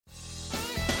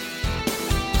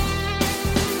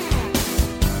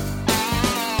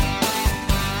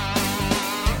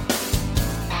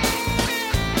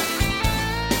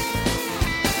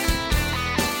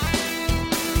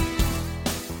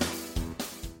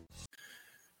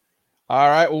All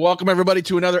right. Well, welcome everybody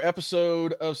to another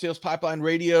episode of Sales Pipeline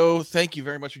Radio. Thank you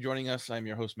very much for joining us. I'm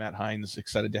your host, Matt Hines.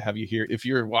 Excited to have you here. If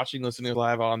you're watching, listening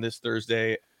live on this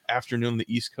Thursday afternoon on the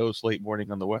East Coast, late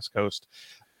morning on the West Coast,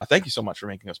 thank you so much for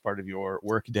making us part of your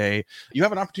work day. You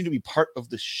have an opportunity to be part of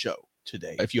the show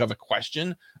today. If you have a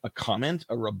question, a comment,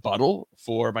 a rebuttal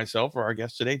for myself or our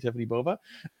guest today, Tiffani Bova,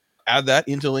 add that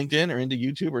into LinkedIn or into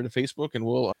YouTube or into Facebook, and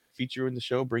we'll feature you in the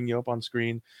show, bring you up on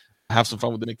screen, have some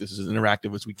fun with it, make this as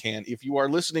interactive as we can. If you are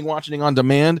listening, watching on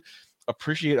demand,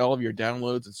 appreciate all of your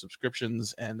downloads and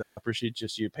subscriptions, and appreciate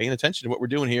just you paying attention to what we're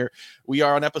doing here. We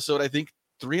are on episode, I think,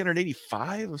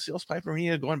 385 of Sales Pipeline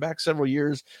Radio, going back several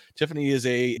years. Tiffani is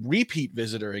a repeat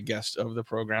visitor, a guest of the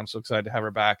program. So excited to have her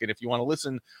back. And if you want to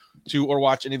listen to or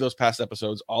watch any of those past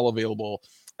episodes, all available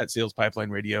at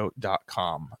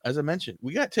salespipelineradio.com. As I mentioned,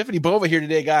 we got Tiffani Bova here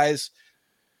today, guys.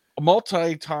 A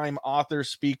multi-time author,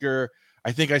 speaker.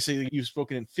 I think I say you've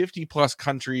spoken in 50 plus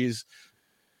countries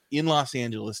in Los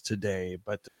Angeles today.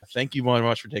 But thank you very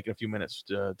much for taking a few minutes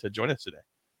to join us today.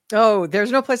 Oh,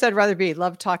 there's no place I'd rather be.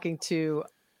 Love talking to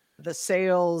the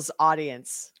sales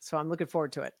audience. So I'm looking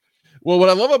forward to it. Well, what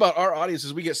I love about our audience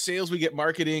is we get sales, we get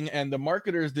marketing, and the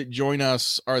marketers that join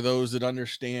us are those that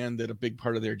understand that a big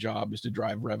part of their job is to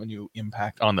drive revenue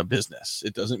impact on the business.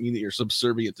 It doesn't mean that you're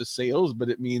subservient to sales, but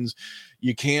it means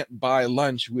you can't buy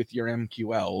lunch with your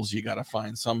MQLs. You got to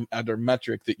find some other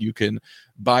metric that you can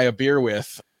buy a beer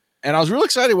with. And I was real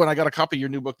excited when I got a copy of your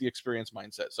new book, The Experience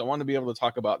Mindset. So I wanted to be able to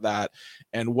talk about that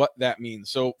and what that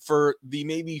means. So for the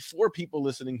maybe 4 people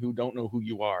listening who don't know who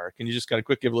you are, can you just kind of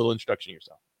quick give a little introduction of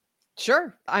yourself?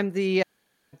 Sure. I'm the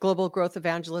global growth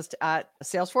evangelist at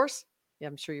Salesforce. Yeah,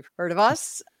 I'm sure you've heard of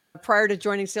us. Prior to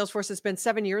joining Salesforce, it's been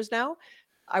 7 years now.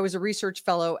 I was a research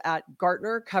fellow at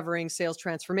Gartner covering sales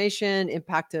transformation,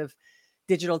 impact of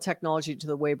digital technology to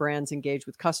the way brands engage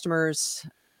with customers,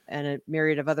 and a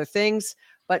myriad of other things,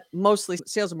 but mostly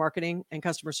sales and marketing and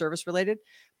customer service related.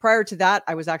 Prior to that,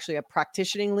 I was actually a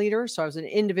practitioning leader. So I was an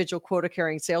individual quota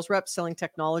carrying sales rep selling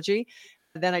technology.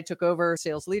 Then I took over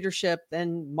sales leadership,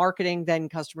 then marketing, then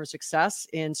customer success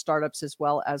in startups as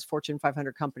well as Fortune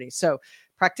 500 companies. So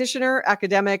practitioner,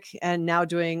 academic, and now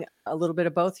doing a little bit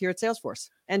of both here at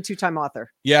Salesforce, and 2-time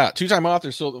author. Yeah, 2-time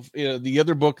author. So the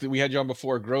other book that we had you on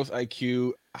before, Growth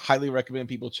IQ, highly recommend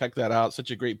people check that out.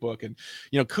 Such a great book. And,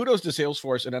 kudos to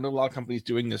Salesforce. And I know a lot of companies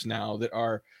doing this now that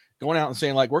are going out and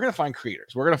saying, like, we're going to find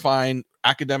creators. We're going to find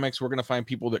academics. We're going to find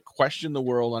people that question the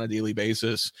world on a daily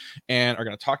basis and are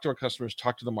going to talk to our customers,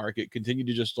 talk to the market, continue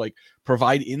to just like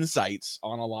provide insights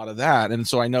on a lot of that. And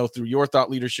so I know through your thought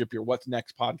leadership, your What's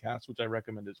Next podcast, which I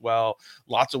recommend as well,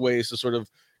 lots of ways to sort of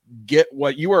get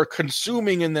what you are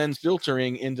consuming and then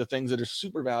filtering into things that are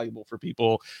super valuable for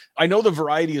people. I know the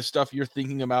variety of stuff you're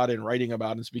thinking about and writing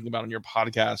about and speaking about on your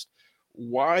podcast.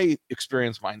 Why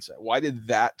experience mindset? Why did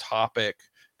that topic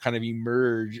kind of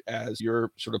emerge as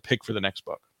your sort of pick for the next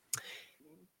book?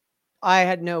 I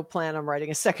had no plan on writing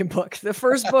a second book. The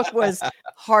first book was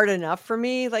hard enough for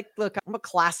me. Like, look, I'm a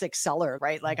classic seller,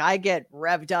 right? Like I get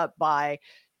revved up by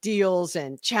deals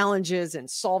and challenges and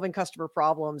solving customer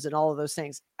problems and all of those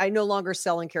things. I no longer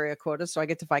sell and carry a quota, so I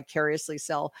get to vicariously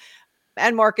sell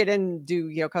and market and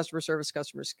do, customer service,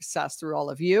 customer success through all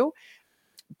of you.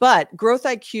 But Growth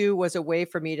IQ was a way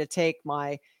for me to take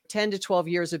my 10 to 12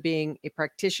 years of being a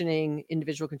practicing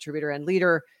individual contributor and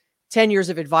leader, 10 years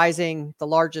of advising the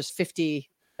largest 50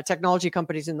 technology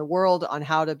companies in the world on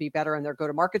how to be better in their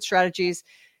go-to-market strategies,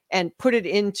 and put it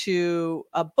into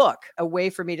a book, a way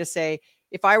for me to say,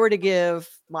 if I were to give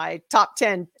my top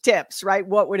 10 tips, right,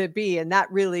 what would it be? And that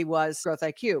really was Growth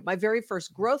IQ. My very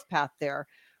first growth path there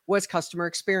was customer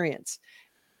experience.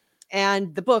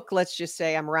 And the book, let's just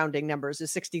say I'm rounding numbers,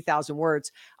 is 60,000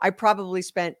 words. I probably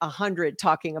spent 100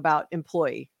 talking about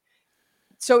employee.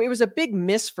 So it was a big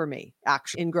miss for me,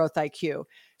 actually, in Growth IQ.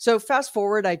 So fast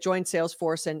forward, I joined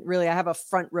Salesforce, and really I have a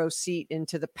front row seat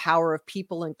into the power of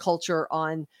people and culture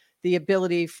on the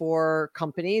ability for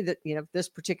company that, this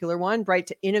particular one, right,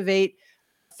 to innovate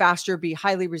faster, be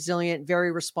highly resilient,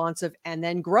 very responsive, and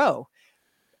then grow.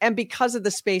 And because of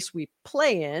the space we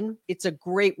play in, it's a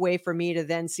great way for me to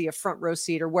then see a front row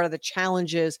seat, or what are the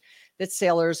challenges that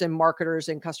sailors and marketers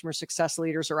and customer success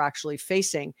leaders are actually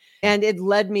facing. And it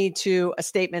led me to a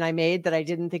statement I made that I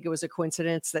didn't think it was a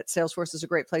coincidence, that Salesforce is a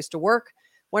great place to work,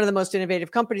 one of the most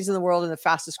innovative companies in the world, and the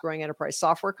fastest growing enterprise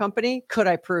software company. Could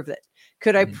I prove it?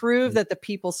 Could I prove that the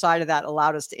people side of that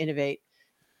allowed us to innovate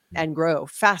and grow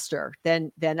faster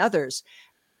than others?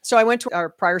 So I went to our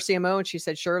prior CMO and she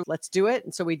said, sure, let's do it.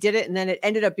 And so we did it. And then it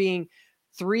ended up being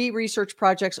 3 research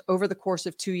projects over the course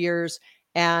of 2 years.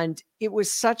 And it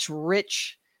was such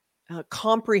rich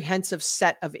comprehensive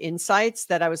set of insights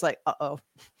that I was like, uh-oh,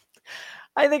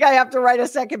 I think I have to write a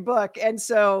second book. And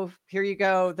so here you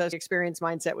go. The Experience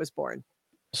Mindset was born.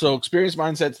 So Experience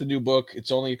Mindset's the new book.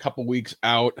 It's only a couple weeks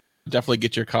out. Definitely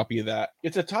get your copy of that.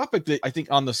 It's a topic that I think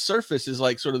on the surface is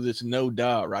like sort of this no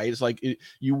duh, right? It's like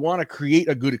you want to create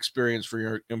a good experience for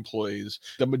your employees.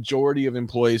 The majority of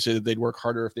employees say that they'd work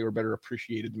harder if they were better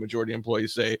appreciated. The majority of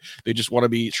employees say they just want to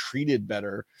be treated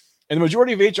better. And the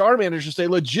majority of HR managers say,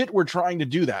 legit, we're trying to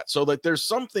do that. So like there's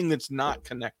something that's not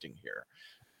connecting here.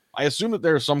 I assume that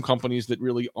there are some companies that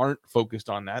really aren't focused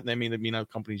on that. They may not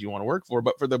companies you want to work for,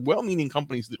 but for the well-meaning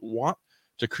companies that want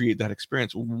to create that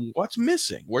experience, what's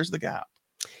missing? Where's the gap?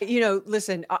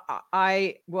 Listen,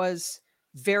 I was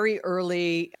very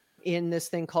early in this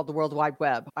thing called the World Wide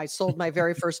Web. I sold my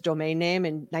very first domain name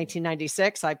in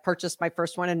 1996. I purchased my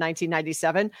first one in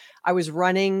 1997. I was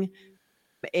running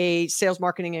a sales,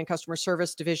 marketing, and customer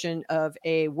service division of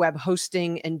a web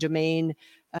hosting and domain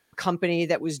company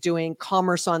that was doing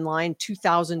commerce online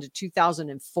 2000 to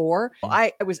 2004.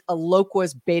 I was a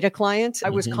Loqua's beta client. I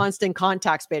was Constant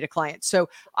Contact's beta client. So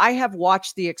I have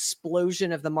watched the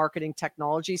explosion of the marketing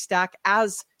technology stack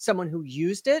as someone who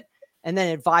used it and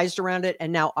then advised around it.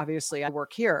 And now obviously I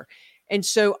work here. And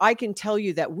so I can tell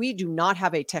you that we do not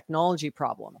have a technology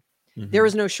problem. There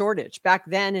is no shortage. Back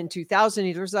then in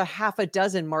 2000, there was a half a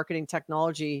dozen marketing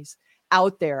technologies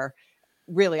out there.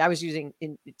 Really, I was using,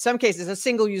 in some cases, a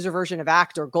single user version of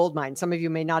Act or Goldmine. Some of you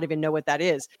may not even know what that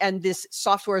is. And this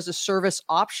software as a service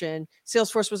option,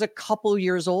 Salesforce was a couple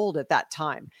years old at that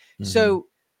time. So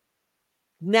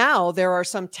now there are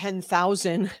some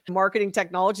 10,000 marketing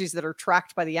technologies that are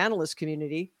tracked by the analyst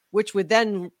community, which would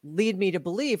then lead me to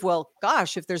believe, well,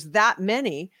 gosh, if there's that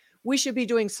many, we should be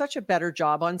doing such a better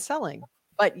job on selling.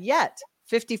 But yet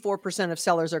 54% of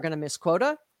sellers are going to miss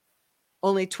quota.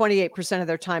 Only 28% of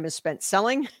their time is spent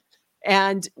selling.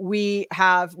 And we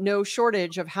have no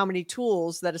shortage of how many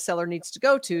tools that a seller needs to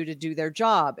go to do their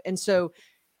job. And so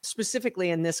specifically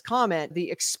in this comment,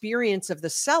 the experience of the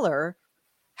seller,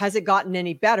 has it gotten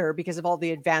any better because of all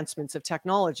the advancements of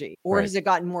technology, or has it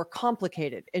gotten more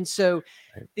complicated? And so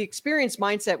the Experience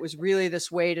Mindset was really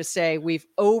this way to say we've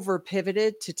over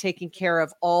pivoted to taking care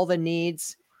of all the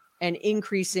needs and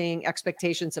increasing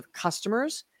expectations of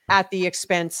customers at the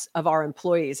expense of our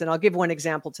employees. And I'll give one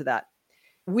example to that.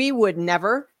 We would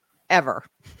never, ever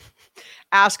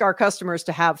ask our customers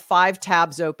to have 5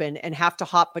 tabs open and have to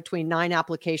hop between 9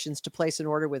 applications to place an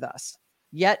order with us.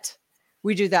 Yet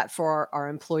we do that for our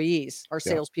employees, our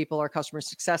salespeople, our customer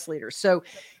success leaders. So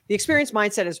the Experience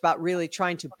Mindset is about really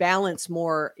trying to balance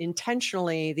more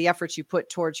intentionally the efforts you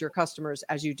put towards your customers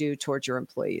as you do towards your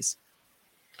employees.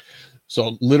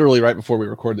 So literally right before we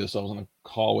recorded this, I was on a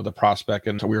call with a prospect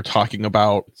and we were talking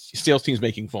about sales teams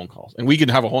making phone calls. And we can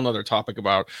have a whole nother topic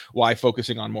about why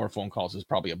focusing on more phone calls is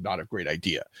probably not a great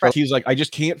idea. Right. He's like, I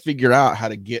just can't figure out how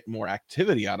to get more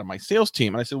activity out of my sales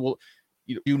team. And I said, well,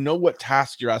 you know what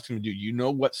tasks you're asking them to do. You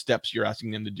know what steps you're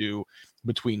asking them to do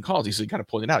between calls. He said, kind of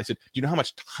pointed out. He said, do you know how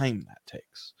much time that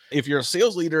takes? If you're a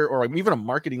sales leader or even a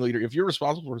marketing leader, if you're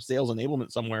responsible for sales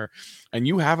enablement somewhere and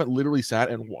you haven't literally sat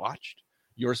and watched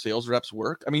your sales reps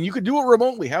work, I mean, you could do it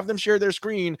remotely, have them share their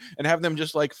screen and have them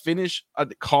just like finish a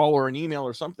call or an email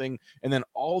or something. And then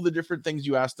all the different things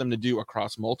you ask them to do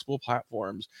across multiple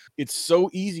platforms. It's so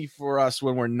easy for us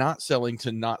when we're not selling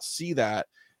to not see that.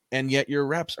 And yet your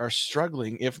reps are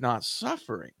struggling, if not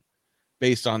suffering,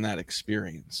 based on that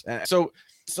experience. And so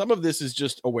some of this is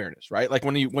just awareness, right? Like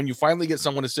when you finally get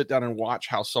someone to sit down and watch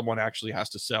how someone actually has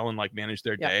to sell and like manage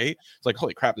their day, it's like,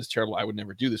 holy crap, this is terrible. I would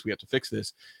never do this. We have to fix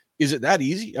this. Is it that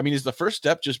easy? I mean, is the first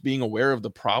step just being aware of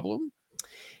the problem?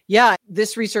 Yeah,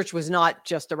 this research was not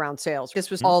just around sales. This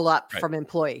was all up from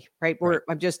employee, right?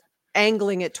 I'm just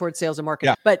angling it towards sales and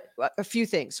marketing. But a few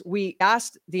things. We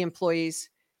asked the employees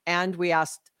and we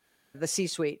asked the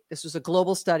C-suite. This was a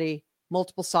global study,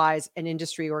 multiple size and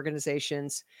industry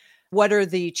organizations. What are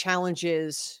the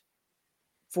challenges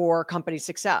for company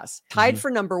success? Tied for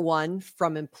number 1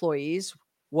 from employees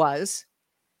was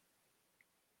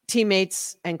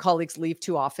teammates and colleagues leave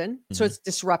too often. So it's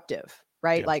disruptive,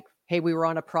 right? Like, hey, we were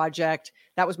on a project.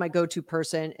 That was my go-to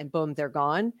person and boom, they're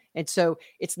gone. And so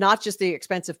it's not just the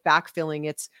expensive backfilling.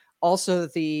 It's also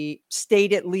the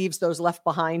state it leaves those left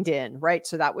behind in, right?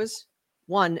 So that was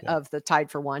one of the tied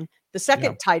for 1. The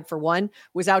second tied for 1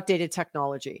 was outdated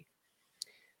technology.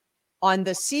 On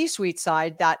the C-suite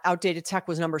side, that outdated tech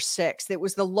was number 6. It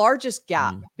was the largest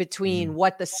gap between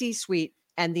what the C-suite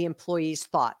and the employees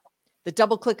thought. The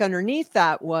double click underneath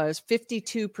that was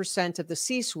 52% of the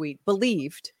C-suite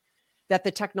believed that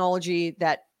the technology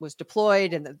that was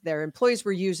deployed and that their employees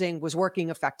were using was working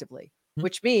effectively.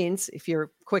 which means if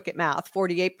you're quick at math,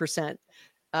 48%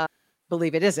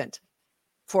 believe it isn't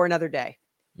for another day.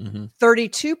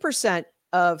 32%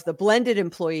 of the blended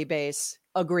employee base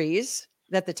agrees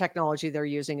that the technology they're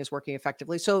using is working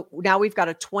effectively. So now we've got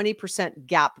a 20%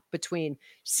 gap between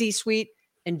C-suite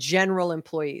and general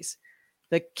employees.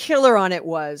 The killer on it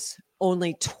was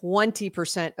only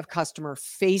 20% of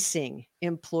customer-facing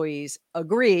employees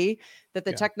agree that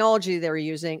the technology they're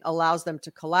using allows them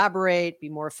to collaborate, be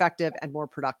more effective, and more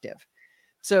productive.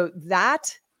 So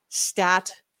that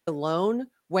stat alone,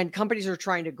 when companies are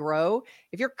trying to grow,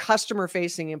 if your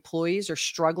customer-facing employees are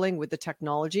struggling with the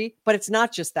technology, but it's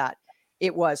not just that.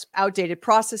 It was outdated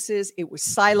processes. It was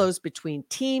silos between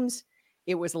teams.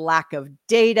 It was lack of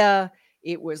data.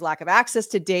 It was lack of access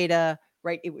to data,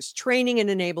 right? It was training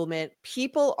and enablement.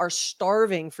 People are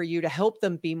starving for you to help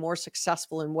them be more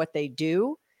successful in what they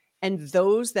do. And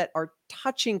those that are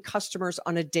touching customers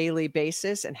on a daily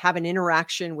basis and have an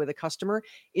interaction with a customer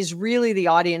is really the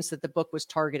audience that the book was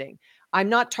targeting. I'm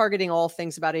not targeting all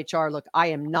things about HR. Look, I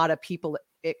am not a people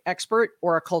expert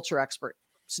or a culture expert.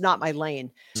 It's not my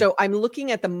lane. So I'm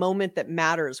looking at the moment that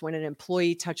matters when an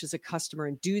employee touches a customer,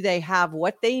 and do they have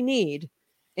what they need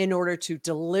in order to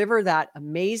deliver that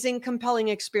amazing, compelling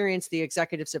experience the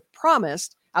executives have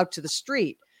promised out to the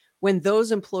street, when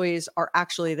those employees are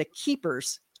actually the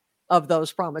keepers of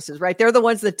those promises, right? They're the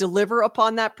ones that deliver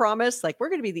upon that promise. Like, we're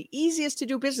going to be the easiest to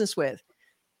do business with.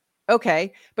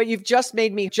 Okay, but you've just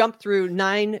made me jump through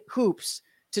 9 hoops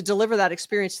to deliver that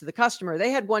experience to the customer.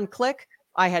 They had 1 click.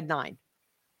 I had 9.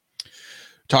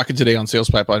 Talking today on Sales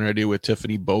Pipeline Radio with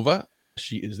Tiffani Bova.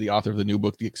 She is the author of the new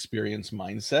book, The Experience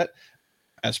Mindset.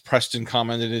 As Preston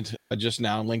commented just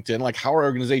now on LinkedIn, like, how are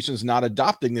organizations not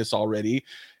adopting this already?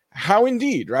 How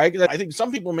indeed, right? I think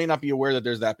some people may not be aware that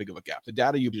there's that big of a gap. The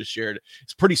data you just shared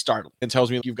is pretty startling. It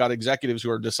tells me you've got executives who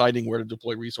are deciding where to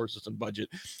deploy resources and budget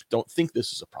don't think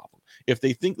this is a problem. If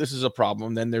they think this is a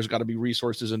problem, then there's got to be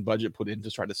resources and budget put in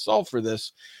to try to solve for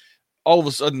this. All of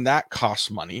a sudden that costs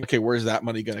money. Okay, where's that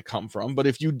money going to come from? But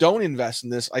if you don't invest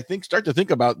in this, I think start to think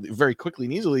about very quickly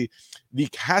and easily the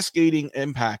cascading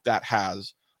impact that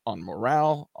has on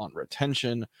morale, on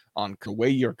retention, on the way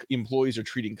your employees are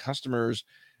treating customers.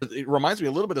 It reminds me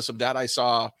a little bit of some data I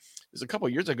saw a couple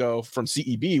of years ago from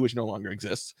CEB, which no longer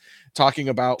exists, talking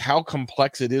about how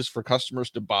complex it is for customers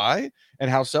to buy,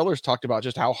 and how sellers talked about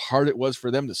just how hard it was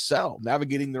for them to sell,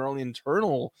 navigating their own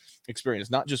internal experience,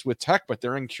 not just with tech, but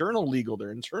their internal legal,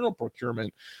 their internal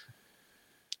procurement.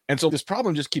 And so this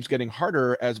problem just keeps getting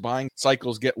harder as buying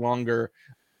cycles get longer,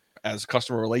 as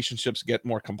customer relationships get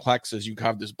more complex, as you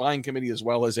have this buying committee as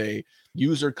well as a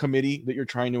user committee that you're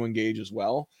trying to engage as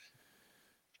well.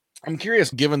 I'm curious,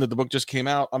 given that the book just came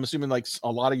out, I'm assuming like a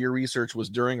lot of your research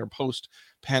was during or post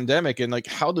pandemic, and like,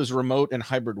 how does remote and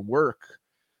hybrid work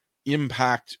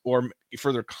impact or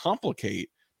further complicate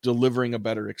delivering a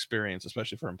better experience,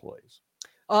 especially for employees?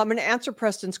 I'm going to answer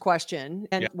Preston's question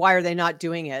and why are they not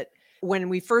doing it? When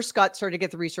we first started to get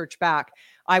the research back,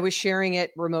 I was sharing it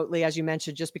remotely, as you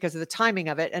mentioned, just because of the timing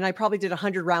of it. And I probably did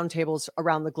 100 roundtables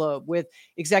around the globe with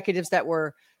executives that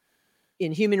were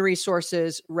in human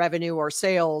resources, revenue or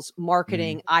sales,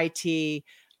 marketing, IT,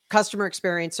 customer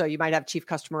experience. So you might have chief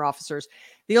customer officers.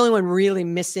 The only one really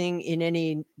missing in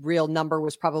any real number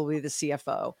was probably the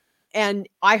CFO. And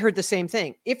I heard the same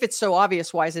thing. If it's so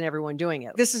obvious, why isn't everyone doing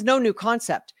it? This is no new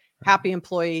concept. Happy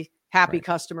employee, happy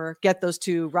customer, get those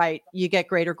 2 right, you get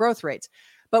greater growth rates.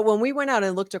 But when we went out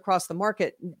and looked across the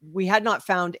market, we had not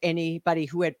found anybody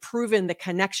who had proven the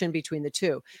connection between the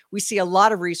 2. We see a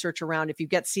lot of research around, if you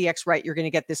get CX right, you're going to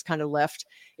get this kind of lift.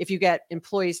 If you get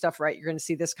employee stuff right, you're going to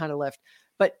see this kind of lift.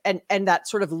 But and that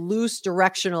sort of loose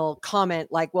directional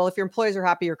comment, like, well, if your employees are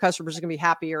happy, your customers are going to be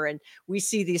happier. And we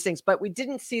see these things, but we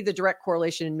didn't see the direct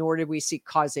correlation, nor did we see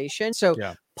causation. So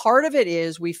part of it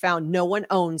is we found no one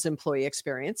owns employee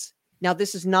experience. Now,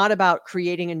 this is not about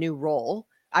creating a new role.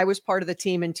 I was part of the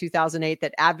team in 2008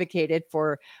 that advocated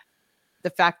for the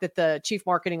fact that the chief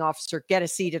marketing officer get a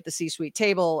seat at the C-suite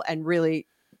table and really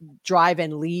drive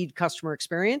and lead customer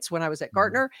experience when I was at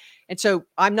Gartner. And so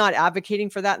I'm not advocating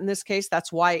for that in this case.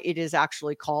 That's why it is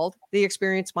actually called the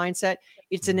experience mindset.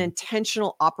 It's an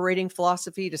intentional operating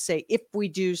philosophy to say, if we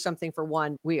do something for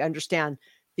one, we understand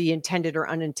the intended or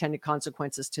unintended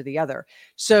consequences to the other.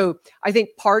 So I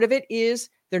think part of it is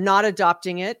they're not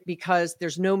adopting it because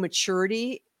there's no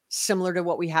maturity similar to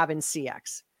what we have in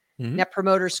CX. Net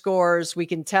promoter scores, we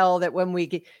can tell that when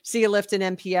we see a lift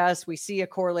in NPS, we see a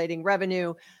correlating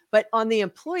revenue. But on the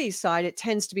employee side, it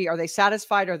tends to be, are they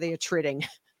satisfied? Are they attriting?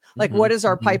 Like, what does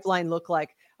our pipeline look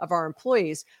like of our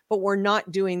employees? But we're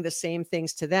not doing the same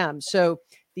things to them. So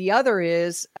the other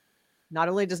is Not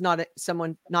only does not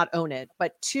someone not own it,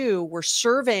 but two, we're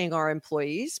surveying our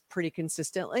employees pretty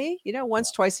consistently,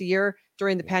 once, twice a year.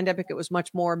 During the pandemic, it was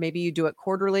much more. Maybe you do it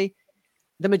quarterly.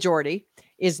 The majority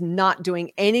is not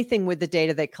doing anything with the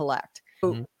data they collect.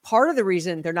 So part of the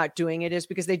reason they're not doing it is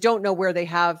because they don't know where they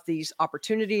have these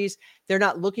opportunities. They're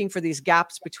not looking for these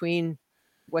gaps between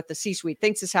what the C-suite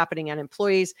thinks is happening and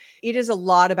employees. It is a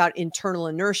lot about internal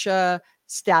inertia,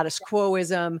 status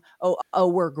quoism. Oh,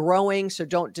 we're growing, so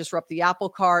don't disrupt the apple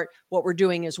cart. What we're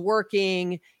doing is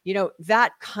working.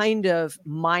 That kind of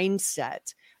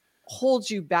mindset holds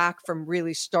you back from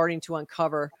really starting to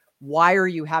uncover why are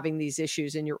you having these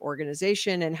issues in your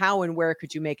organization and how and where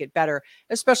could you make it better,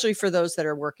 especially for those that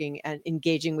are working and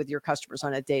engaging with your customers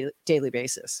on a daily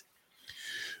basis.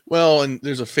 Well, and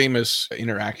there's a famous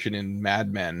interaction in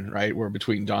Mad Men, right, where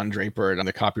between Don Draper and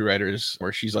the copywriters,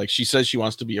 where she says she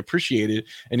wants to be appreciated,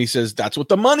 and he says that's what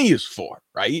the money is for,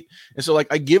 right? And so,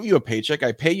 I give you a paycheck,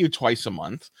 I pay you twice a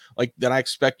month, then I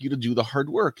expect you to do the hard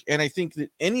work. And I think that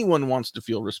anyone wants to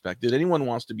feel respected, anyone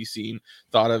wants to be seen,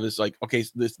 thought of as okay,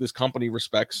 this company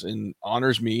respects and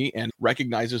honors me and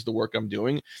recognizes the work I'm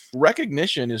doing.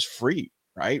 Recognition is free.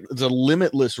 Right? It's a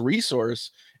limitless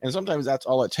resource. And sometimes that's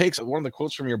all it takes. One of the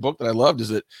quotes from your book that I loved is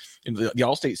that the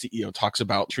Allstate CEO talks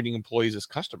about treating employees as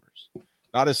customers,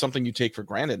 not as something you take for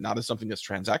granted, not as something that's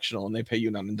transactional and they pay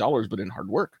you not in dollars, but in hard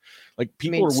work.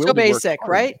 People are willing so basic, to work hard.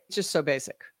 Right? Just so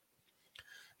basic.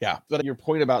 Yeah. But your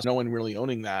point about no one really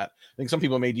owning that, I think some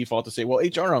people may default to say, well,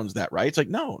 HR owns that, right? It's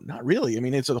no, not really. I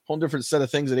mean, it's a whole different set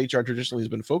of things that HR traditionally has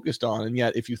been focused on. And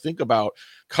yet, if you think about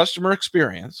customer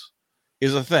experience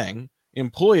is a thing,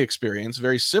 employee experience,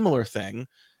 very similar thing.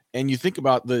 And you think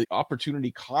about the opportunity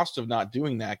cost of not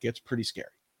doing that gets pretty scary.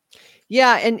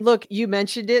 Yeah. And look, you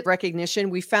mentioned it, recognition.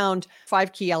 We found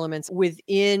 5 key elements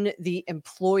within the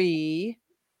employee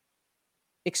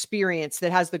experience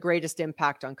that has the greatest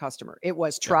impact on customer. It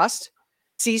was trust,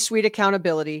 C-suite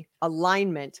accountability,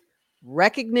 alignment,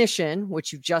 recognition,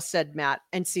 which you just said, Matt,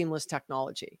 and seamless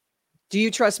technology. Do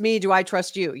you trust me? Do I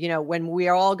trust you? When we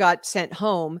all got sent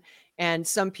home, and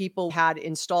some people had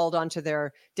installed onto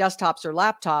their desktops or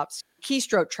laptops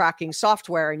keystroke tracking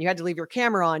software, and you had to leave your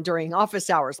camera on during office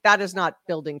hours. That is not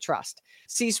building trust.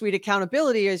 C-suite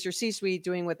accountability is your C-suite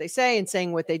doing what they say and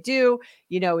saying what they do.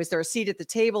 Is there a seat at the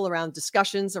table around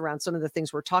discussions around some of the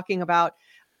things we're talking about?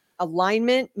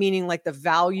 Alignment, meaning the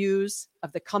values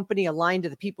of the company aligned to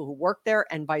the people who work there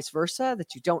and vice versa,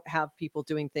 that you don't have people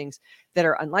doing things that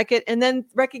are unlike it. And then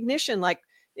recognition,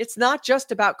 it's not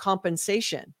just about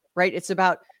compensation. Right? It's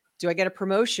about, do I get a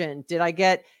promotion? Did I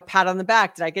get a pat on the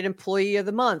back? Did I get employee of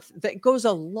the month? That goes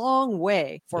a long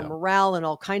way for morale and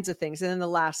all kinds of things. And then the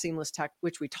last, seamless tech,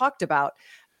 which we talked about,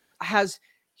 has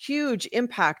huge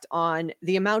impact on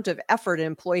the amount of effort an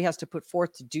employee has to put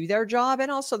forth to do their job and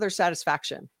also their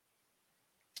satisfaction.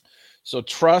 So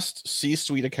trust,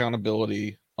 C-suite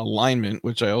accountability, alignment,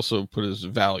 which I also put as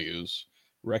values,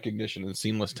 recognition, and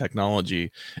seamless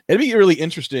technology. It'd be really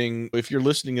interesting if you're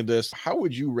listening to this, how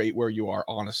would you rate where you are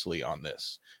honestly on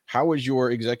this? How would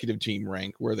your executive team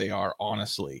rank where they are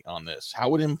honestly on this? How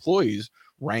would employees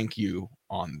rank you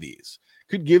on these?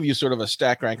 Could give you sort of a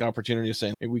stack rank opportunity to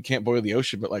say, hey, we can't boil the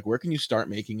ocean, but where can you start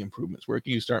making improvements? Where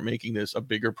can you start making this a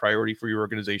bigger priority for your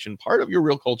organization, part of your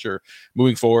real culture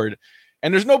moving forward?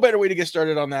 And there's no better way to get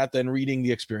started on that than reading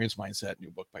The Experience Mindset,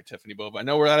 new book by Tiffani Bova. I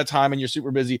know we're out of time and you're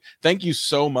super busy. Thank you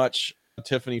so much,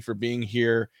 Tiffani, for being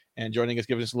here and joining us,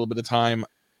 giving us a little bit of time.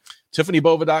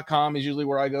 TiffaniBova.com is usually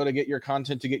where I go to get your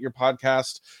content, to get your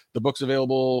podcast. The book's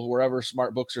available wherever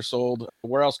smart books are sold.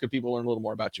 Where else could people learn a little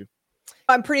more about you?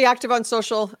 I'm pretty active on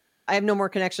social. I have no more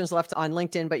connections left on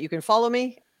LinkedIn, but you can follow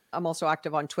me. I'm also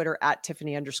active on Twitter at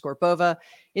Tiffani_Bova,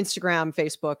 Instagram,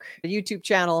 Facebook, YouTube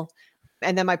channel,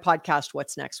 and then my podcast,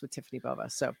 What's Next with Tiffani Bova.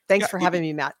 So thanks for having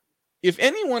me, Matt. If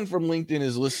anyone from LinkedIn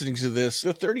is listening to this,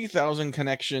 the 30,000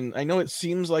 connection, I know it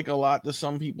seems like a lot to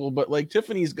some people, but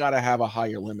Tiffani's got to have a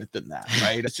higher limit than that,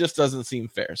 right? It just doesn't seem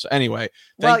fair. So anyway,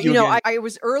 thank you. I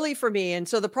was early for me. And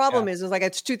so the problem is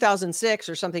it's 2006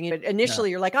 or something. Initially,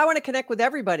 you're I want to connect with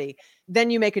everybody. Then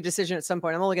you make a decision at some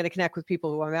point. I'm only going to connect with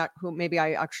people who maybe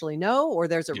I actually know, or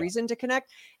there's a reason to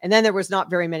connect. And then there was not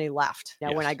very many left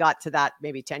when I got to that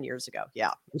maybe 10 years ago.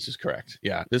 Yeah. This is correct.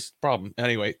 Yeah, this problem.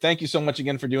 Anyway, thank you so much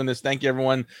again for doing this. Thank you,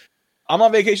 everyone. I'm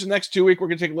on vacation next 2 weeks. We're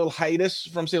going to take a little hiatus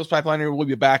from Sales Pipeline. We'll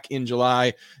be back in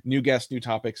July. New guests, new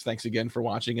topics. Thanks again for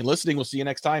watching and listening. We'll see you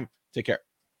next time. Take care.